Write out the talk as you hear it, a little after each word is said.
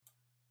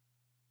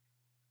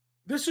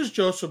This is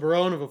Joseph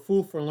Barone of A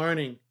Fool for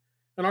Learning,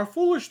 and our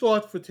foolish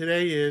thought for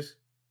today is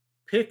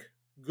pick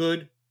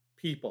good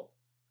people.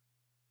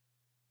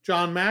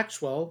 John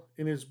Maxwell,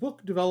 in his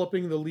book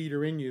Developing the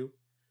Leader in You,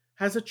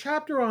 has a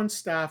chapter on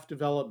staff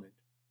development.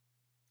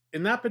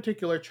 In that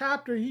particular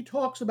chapter, he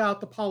talks about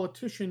the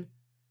politician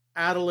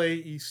Adlai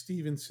E.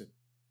 Stevenson.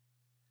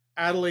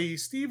 Adlai E.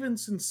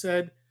 Stevenson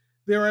said,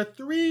 "There are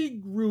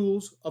three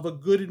rules of a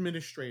good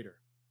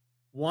administrator.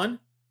 One,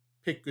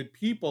 pick good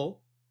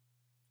people.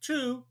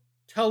 Two,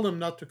 tell them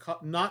not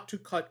to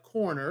cut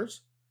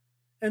corners.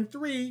 And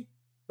three,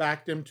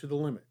 back them to the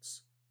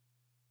limits."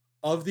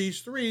 Of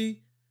these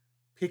three,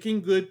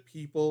 picking good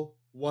people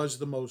was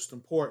the most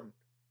important.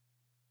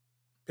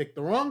 Pick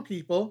the wrong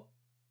people,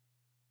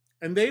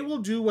 and they will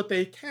do what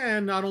they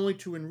can not only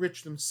to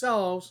enrich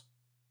themselves,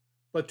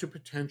 but to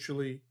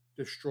potentially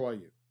destroy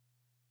you.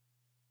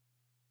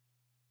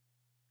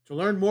 To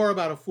learn more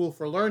about A Fool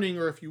for Learning,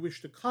 or if you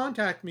wish to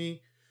contact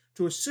me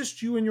to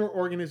assist you in your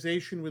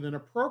organization with an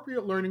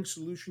appropriate learning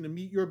solution to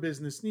meet your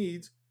business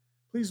needs,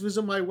 please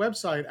visit my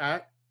website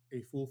at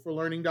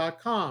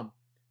afoolforlearning.com.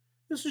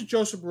 This is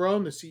Joseph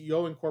Barone, the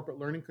CEO and corporate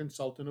learning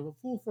consultant of A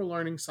Fool for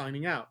Learning,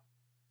 signing out.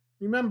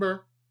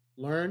 Remember,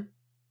 learn,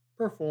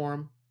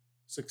 perform,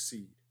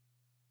 succeed.